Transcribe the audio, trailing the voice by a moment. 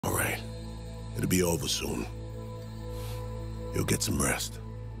All right. It'll be over soon. You'll get some rest.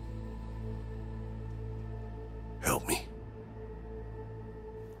 Help me.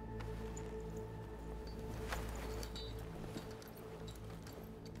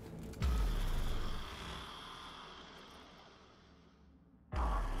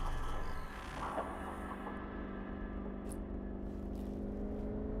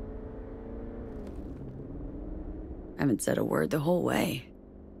 I haven't said a word the whole way.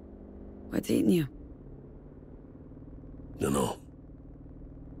 What's eating you? Dunno.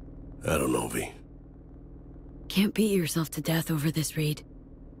 I don't know, V. Can't beat yourself to death over this, Reed.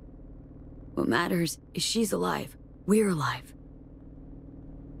 What matters is she's alive. We're alive.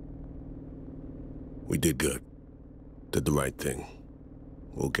 We did good. Did the right thing.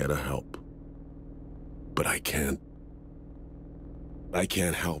 We'll get her help. But I can't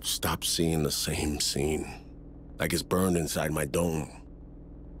help stop seeing the same scene. Like it's burned inside my dome.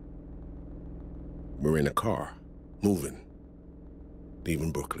 We're in a car, moving,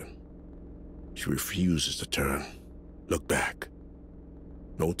 leaving Brooklyn. She refuses to turn, look back.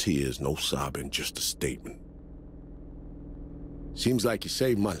 No tears, no sobbing, just a statement. Seems like you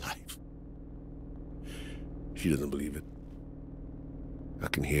saved my life. She doesn't believe it. I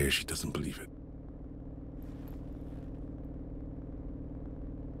can hear she doesn't believe it.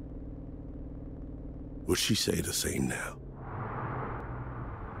 Would she say the same now?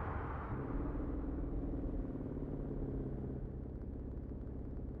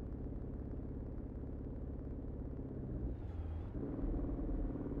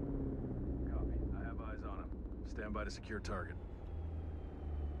 Copy. I have eyes on him. Stand by to secure target.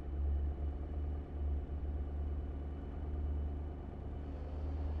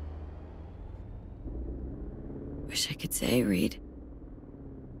 Wish I could say, Reed.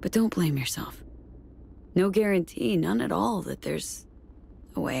 But don't blame yourself. No guarantee, none at all, that there's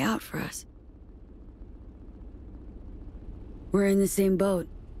a way out for us. We're in the same boat.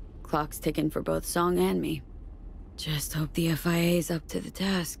 Clock's ticking for both Song and me. Just hope the FIA's up to the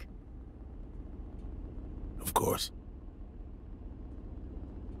task. Of course.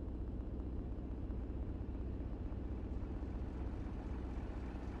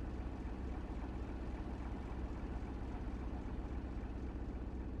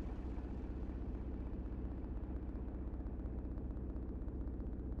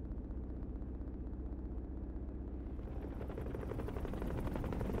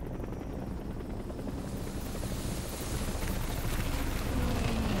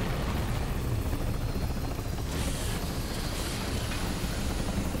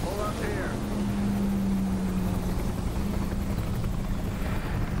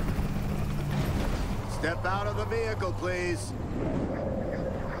 Step out of the vehicle, please.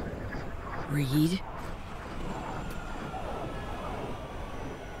 Reed?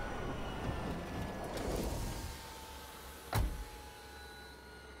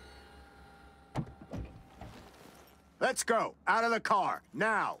 Let's go. Out of the car,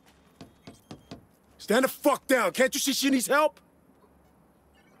 now. Stand the fuck down. Can't you see she needs help?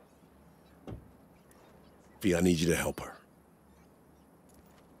 V, I need you to help her.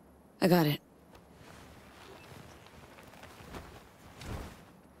 I got it.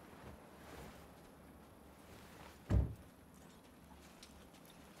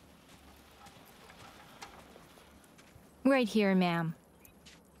 Right here, ma'am.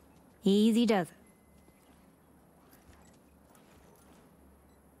 Easy does it.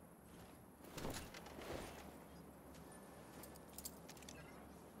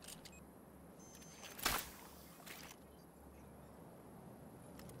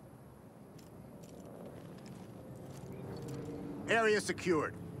 Area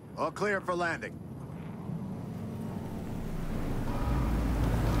secured. All clear for landing.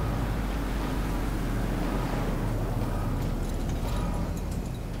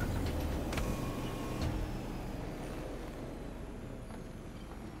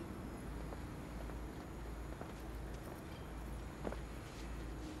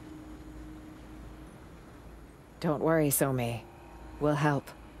 Don't worry, Somi. We'll help.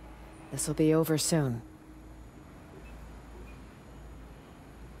 This'll be over soon.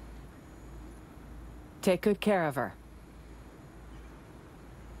 Take good care of her.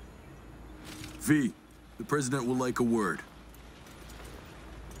 V, the President will like a word.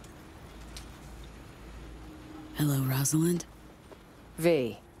 Hello, Rosalind.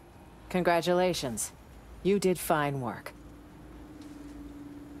 V, congratulations. You did fine work.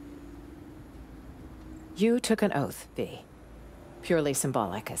 You took an oath, V. Purely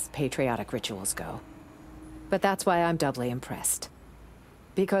symbolic as patriotic rituals go. But that's why I'm doubly impressed.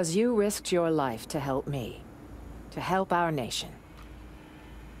 Because you risked your life to help me. To help our nation.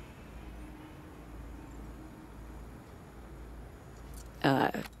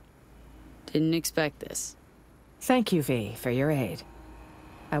 Didn't expect this. Thank you, V, for your aid.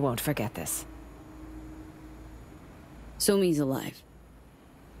 I won't forget this. Somi's alive.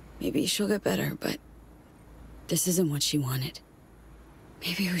 Maybe she'll get better, but this isn't what she wanted.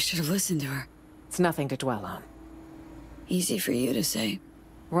 Maybe we should have listened to her. It's nothing to dwell on. Easy for you to say.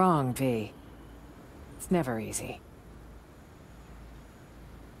 Wrong, V. It's never easy.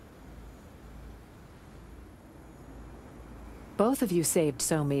 Both of you saved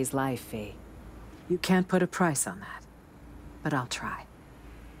Somi's life, V. You can't put a price on that. But I'll try.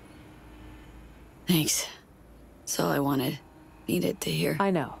 Thanks. That's all I needed to hear.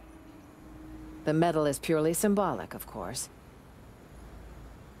 I know. The medal is purely symbolic, of course.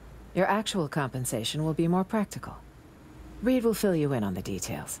 Your actual compensation will be more practical. Reed will fill you in on the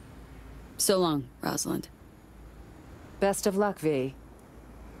details. So long, Rosalind. Best of luck, V.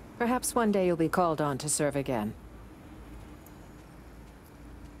 Perhaps one day you'll be called on to serve again.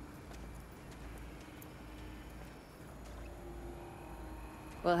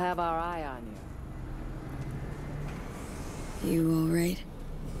 We'll have our eye on you. You all right?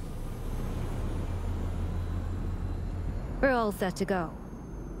 We're all set to go.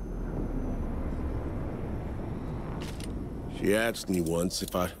 She asked me once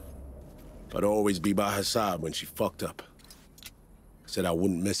if I'd always be by her side when she fucked up. I said I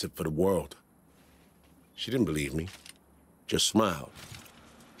wouldn't miss it for the world. She didn't believe me, just smiled.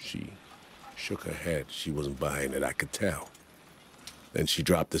 She shook her head. She wasn't buying it, I could tell. Then she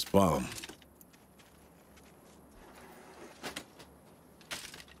dropped this bomb.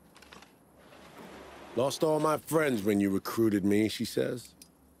 Lost all my friends when you recruited me, she says.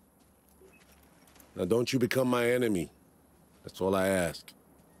 Now don't you become my enemy. That's all I ask.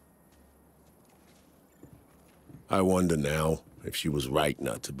 I wonder now if she was right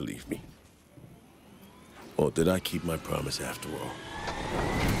not to believe me. Or did I keep my promise after all?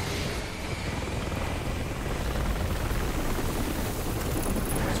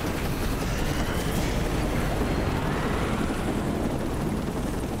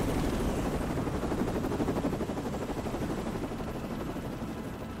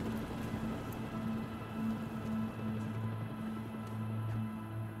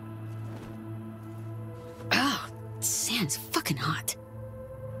 Sand's fucking hot.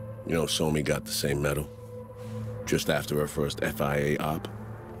 You know, Somi got the same medal. Just after her first FIA op.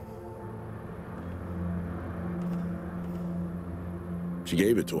 She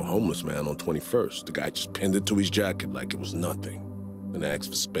gave it to a homeless man on 21st. The guy just pinned it to his jacket like it was nothing. And asked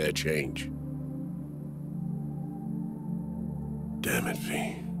for spare change. Damn it,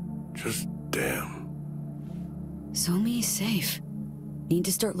 V. Just damn. Somi's safe. Need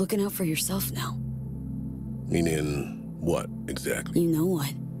to start looking out for yourself now. Meaning what, exactly? You know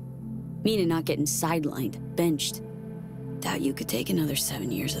what? Meaning not getting sidelined, benched. Doubt you could take another 7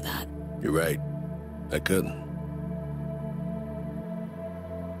 years of that. You're right. I couldn't.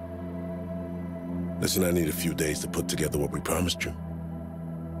 Listen, I need a few days to put together what we promised you.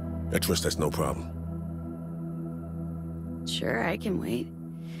 I trust that's no problem. Sure, I can wait.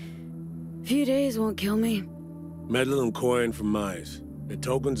 A few days won't kill me. Medal and coin from Myers. They're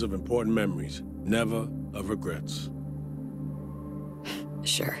tokens of important memories, never of regrets.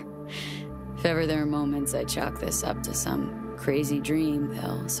 Sure. If ever there are moments I chalk this up to some crazy dream,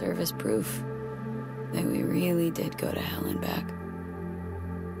 they'll serve as proof that we really did go to hell and back.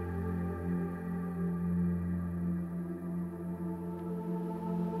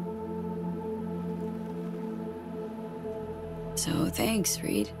 So thanks,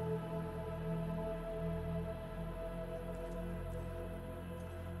 Reed.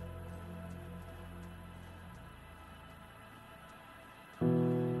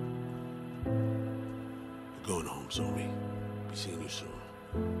 Going home, Somi. Be seeing you soon.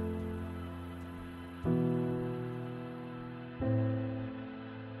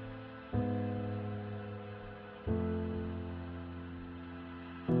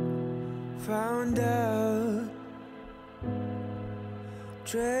 Found out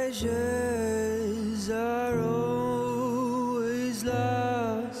treasures are always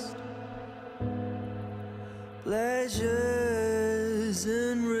lost. Pleasures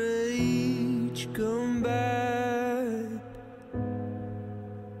and rage come back.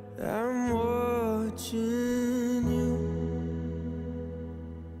 I'm watching you.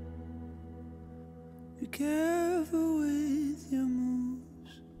 Be careful with your moves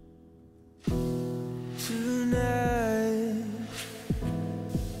tonight.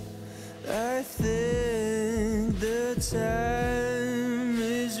 I think the time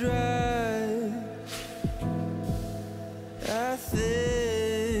is right. I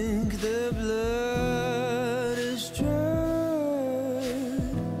think the blood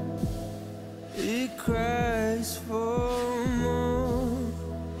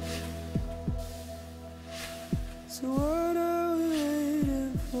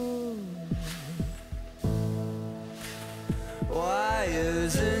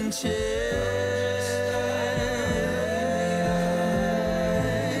wires and chains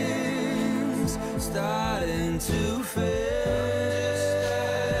starting to fade.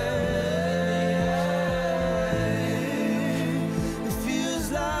 It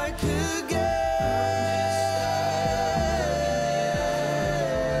feels like a game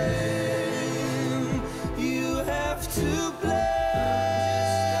you have to play.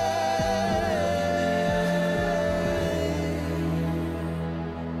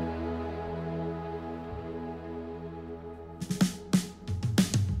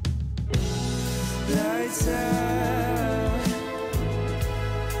 Lights out.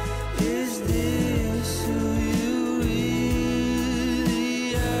 Is this who you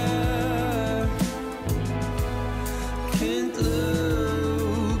really are? Can't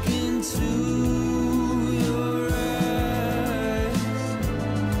look into your eyes.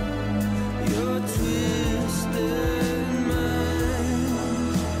 Your twisted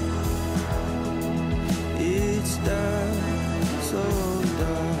mind. It's dark, so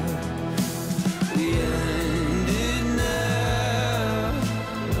dark. We end it now.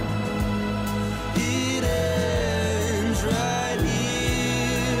 It ends right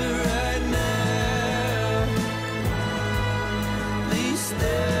here, right now. Please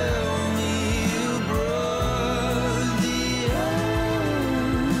tell me you brought the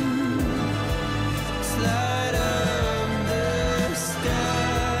end. Slide up the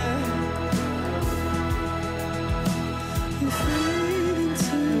sky. And fade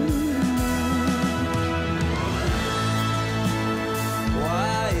into the night.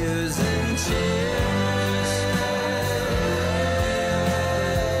 Wires and chains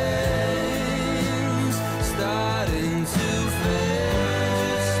starting to fade.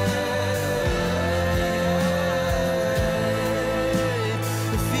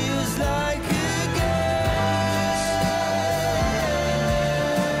 It feels like a game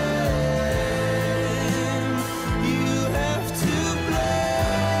you have to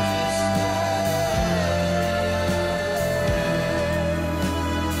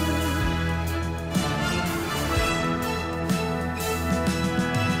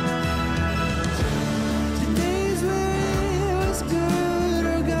The days when it was good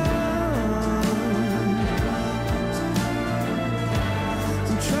are gone.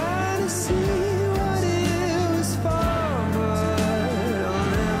 I'm trying to see what it was for, but I'll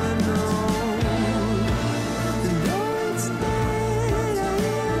never know. And though it's dead, I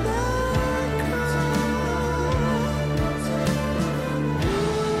hear the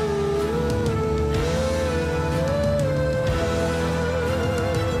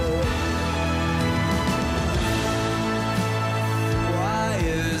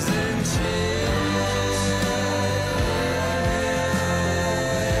wires and chains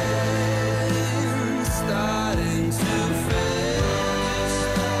starting to fade.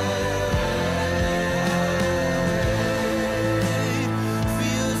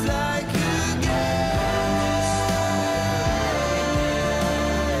 Feels like a game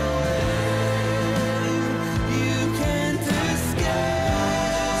you can't escape.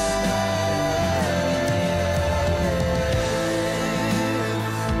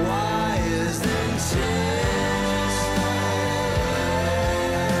 Wires and chains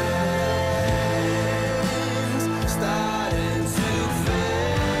starting to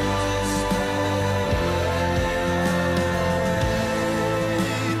fade.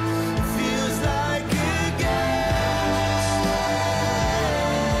 Feels like a game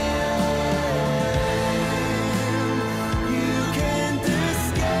you can't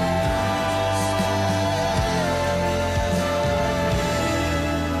escape.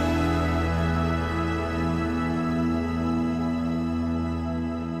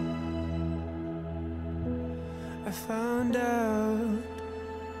 I found out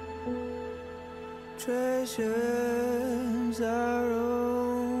treasures are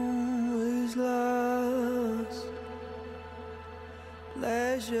always lost.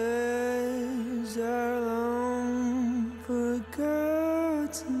 Pleasures are long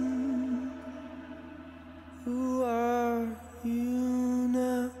forgotten. Who are you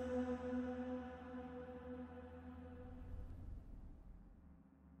now?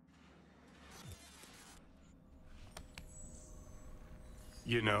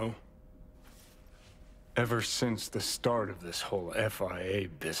 You know, ever since the start of this whole FIA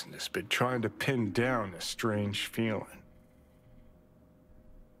business, been trying to pin down a strange feeling.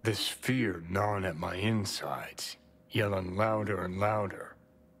 This fear gnawing at my insides, yelling louder and louder.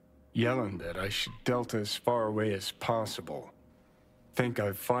 Yelling that I should delta as far away as possible. Think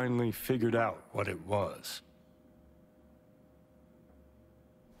I've finally figured out what it was.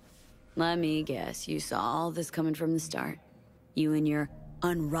 Let me guess, you saw all this coming from the start. You and your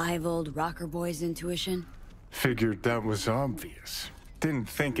unrivaled rocker boy's intuition? Figured that was obvious. Didn't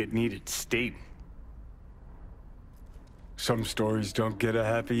think it needed stating. Some stories don't get a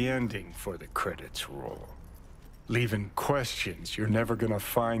happy ending for the credits roll, leaving questions you're never gonna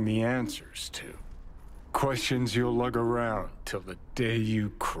find the answers to. Questions you'll lug around till the day you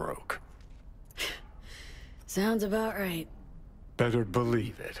croak. Sounds about right. Better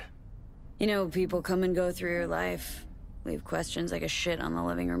believe it. You know, people come and go through your life, leave questions like a shit on the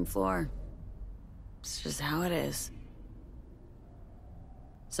living room floor. It's just how it is.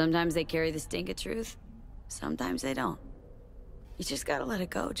 Sometimes they carry the stink of truth, sometimes they don't. You just gotta let it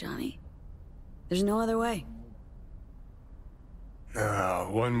go, Johnny. There's no other way.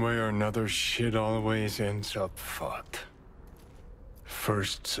 One way or another, shit always ends up fucked.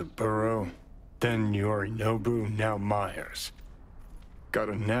 First Saburo, then Yorinobu, now Myers. Got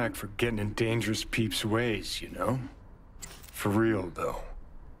a knack for getting in dangerous peeps' ways, you know? For real, though.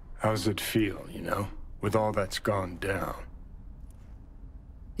 How's it feel, you know? With all that's gone down.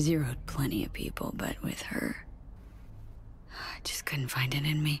 Zeroed plenty of people, but with her, I just couldn't find it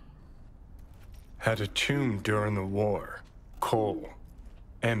in me. Had a tomb during the war. Cole.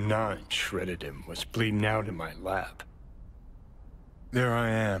 M9 shredded him, was bleeding out in my lap. There I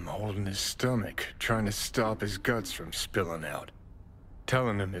am, holding his stomach, trying to stop his guts from spilling out.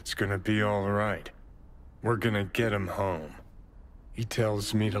 Telling him it's gonna be all right. We're gonna get him home. He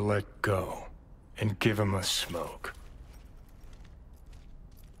tells me to let go, and give him a smoke.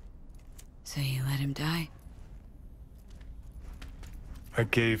 So you let him die? I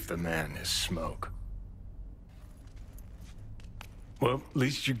gave the man his smoke. Well, at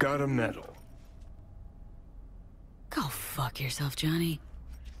least you got a medal. Go fuck yourself, Johnny.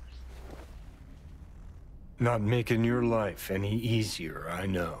 Not making your life any easier, I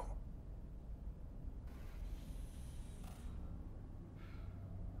know.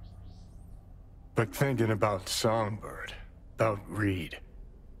 But thinking about Songbird, about Reed,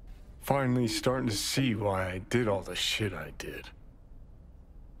 finally starting to see why I did all the shit I did.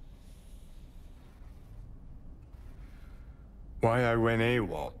 Why I went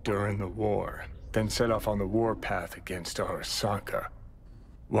AWOL during the war, then set off on the warpath against Arasaka.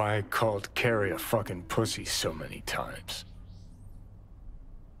 Why I called Carrie a fucking pussy so many times.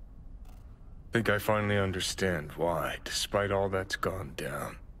 Think I finally understand why, despite all that's gone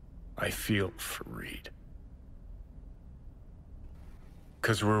down, I feel for Reed.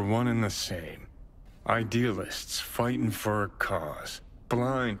 'Cause we're one and the same. Idealists fighting for a cause,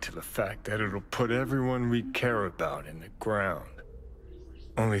 blind to the fact that it'll put everyone we care about in the ground.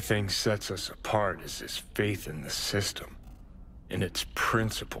 Only thing sets us apart is this faith in the system, in its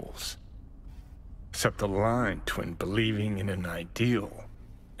principles. Except the line between believing in an ideal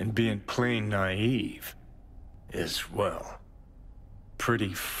and being plain naive is, well,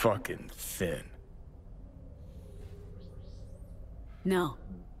 pretty fucking thin. No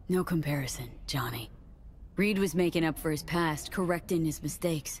comparison, Johnny. Reed was making up for his past, correcting his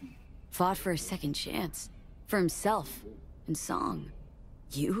mistakes. Fought for a second chance. For himself and Song.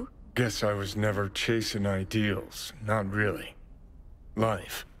 You? Guess I was never chasing ideals, not really.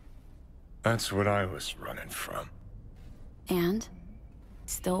 Life. That's what I was running from. And?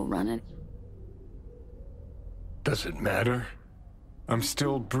 Still running? Does it matter? I'm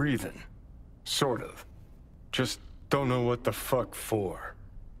still breathing. Sort of. Just don't know what the fuck for.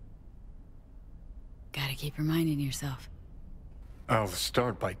 Gotta keep reminding yourself. I'll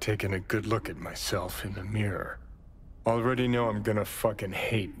start by taking a good look at myself in the mirror. Already know I'm gonna fucking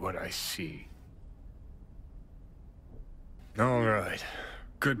hate what I see. All right.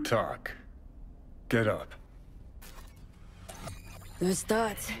 Good talk. Get up. Those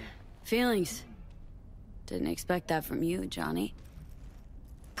thoughts. Feelings. Didn't expect that from you, Johnny.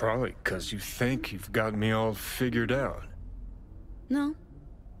 Probably 'cause you think you've got me all figured out. No.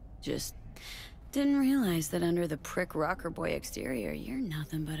 Just didn't realize that under the prick rocker boy exterior, you're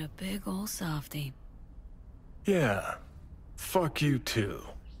nothing but a big ol' softie. Yeah. Fuck you too.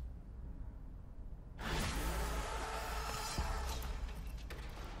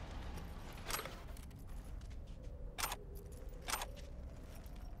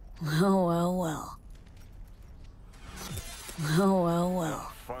 Well, well, well. Well, well,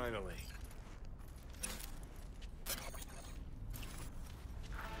 well. Finally.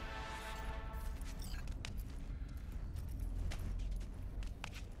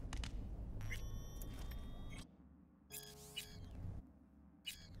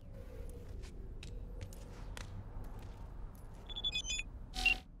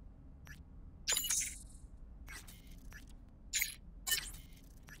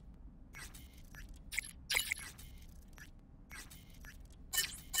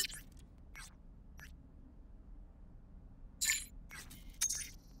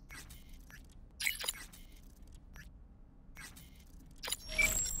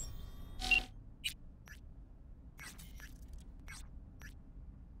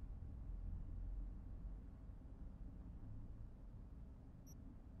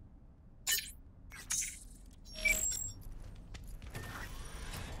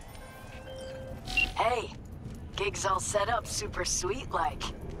 Hey, gig's all set up super sweet like.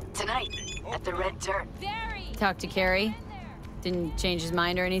 Tonight, at the Red Dirt. Talk to Carrie? Didn't change his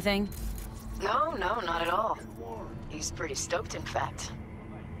mind or anything? No, not at all. He's pretty stoked, in fact.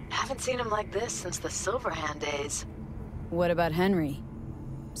 Haven't seen him like this since the Silverhand days. What about Henry?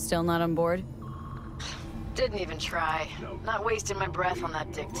 Still not on board? Didn't even try. Not wasting my breath on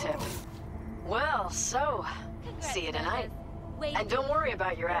that dick tip. Well, so, see you tonight. And don't worry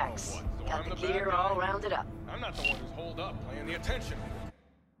about your axe. Got the gear all rounded up. I'm not the one who's holed up playing the attention.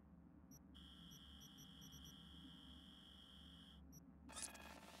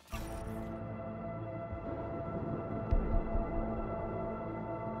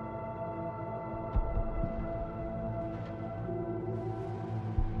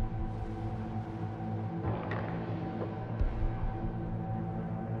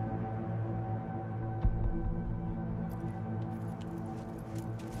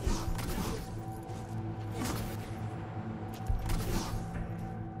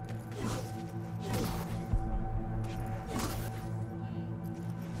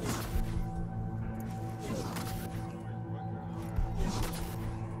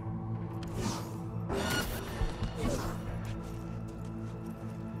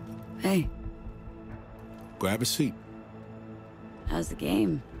 Hey, Grab a seat. how's the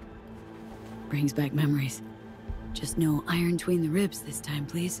game? Brings back memories. Just no iron between the ribs this time,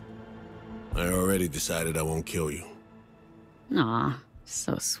 please. I already decided I won't kill you. Aw,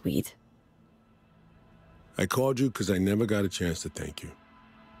 so sweet. I called you because I never got a chance to thank you.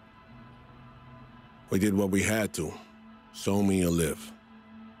 We did what we had to. So me or live.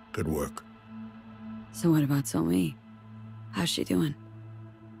 Good work. So what about Somi? How's she doing?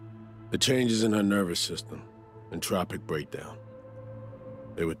 The changes in her nervous system. Entropic breakdown.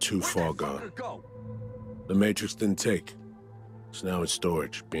 They were too far gone. The Matrix didn't take. It's now in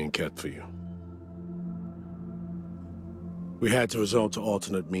storage, being kept for you. We had to resort to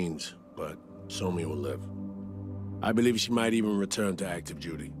alternate means, but Somi will live. I believe she might even return to active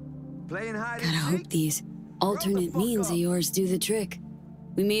duty. Playing hide Gotta hope these alternate means of yours do the trick.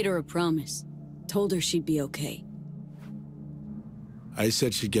 We made her a promise. Told her she'd be okay. I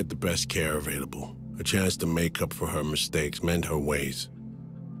said she'd get the best care available. A chance to make up for her mistakes, mend her ways.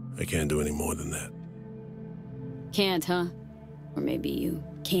 I can't do any more than that. Can't, huh? Or maybe you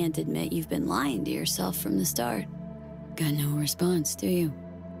can't admit you've been lying to yourself from the start. Got no response, do you?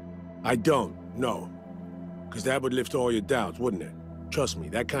 I don't, no. Because that would lift all your doubts, wouldn't it? Trust me,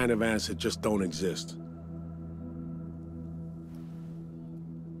 that kind of answer just don't exist.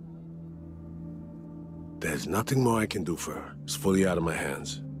 There's nothing more I can do for her. It's fully out of my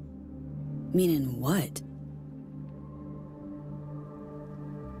hands. Meaning what?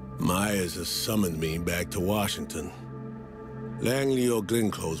 Myers has summoned me back to Washington. Langley or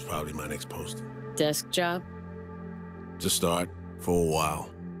Glenclose's probably my next post. Desk job? To start, for a while.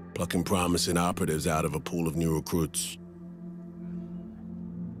 Plucking promising operatives out of a pool of new recruits.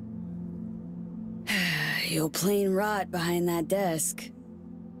 You'll plain rot behind that desk.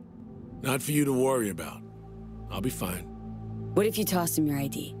 Not for you to worry about. I'll be fine. What if you tossed him your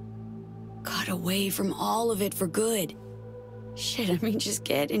ID? Got away from all of it for good. Shit, I mean, just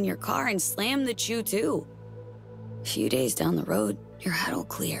get in your car and slam the chew too. A few days down the road, your head'll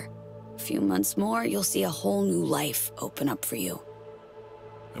clear. A few months more, you'll see a whole new life open up for you.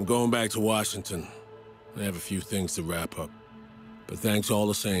 I'm going back to Washington. I have a few things to wrap up. But thanks all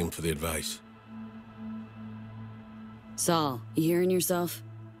the same for the advice. Saul, you hearing yourself?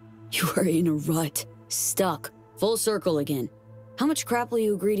 You are in a rut. Stuck. Full circle again. How much crap will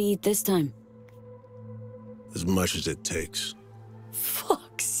you agree to eat this time? As much as it takes.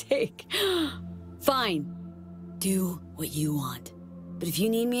 Fuck's sake. Fine. Do what you want. But if you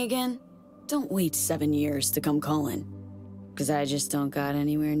need me again, don't wait 7 years to come calling. Because I just don't got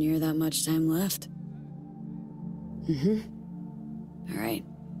anywhere near that much time left. All right.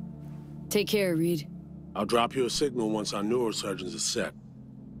 Take care, Reed. I'll drop you a signal once our neurosurgeons are set.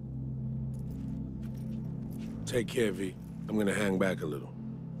 Take care, V. I'm gonna hang back a little.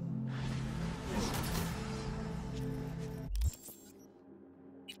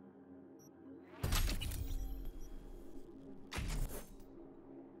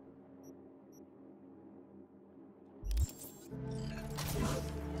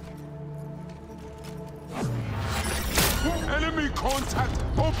 Enemy contact!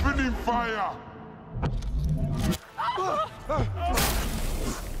 Opening fire!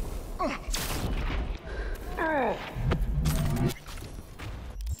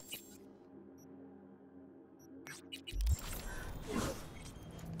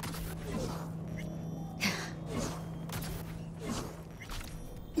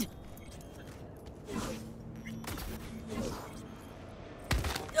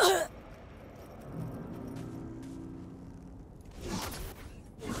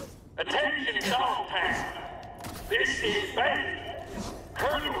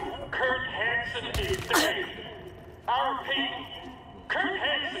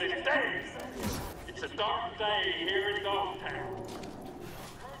 start day here in Dogtown.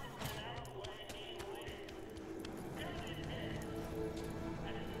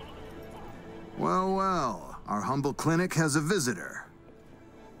 Well, well, our humble clinic has a visitor.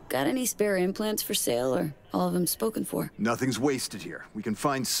 Got any spare implants for sale, or all of them spoken for? Nothing's wasted here. We can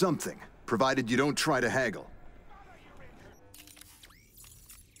find something, provided you don't try to haggle.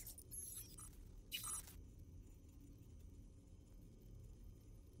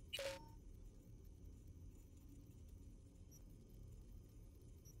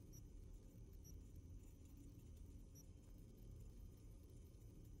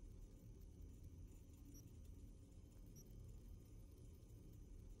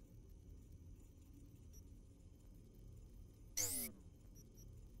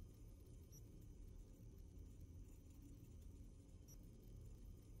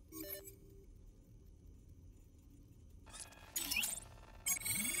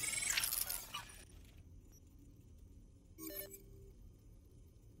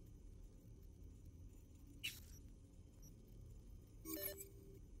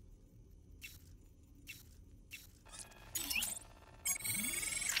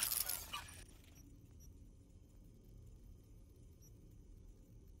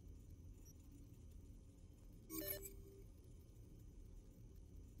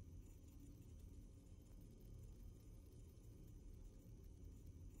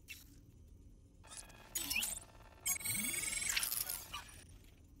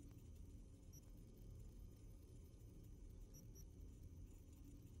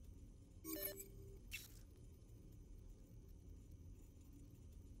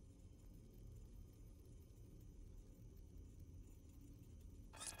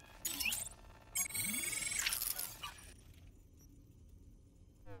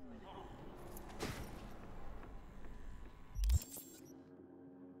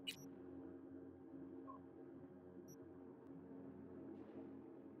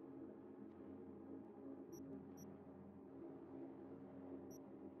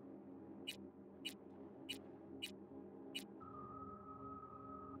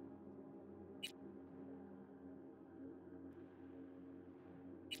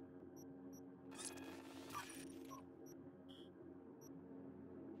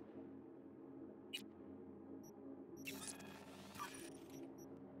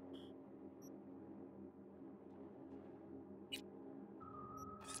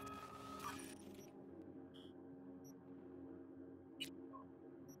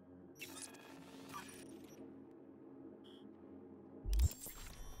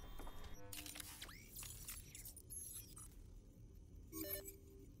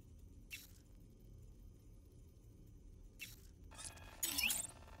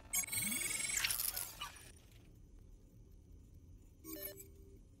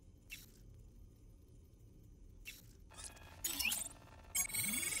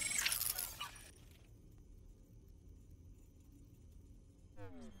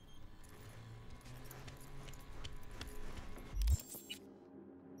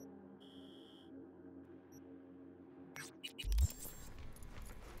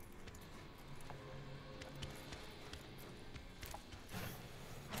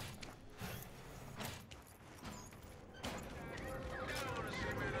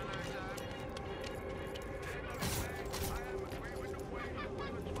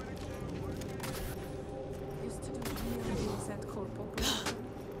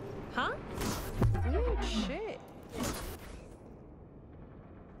 Huh?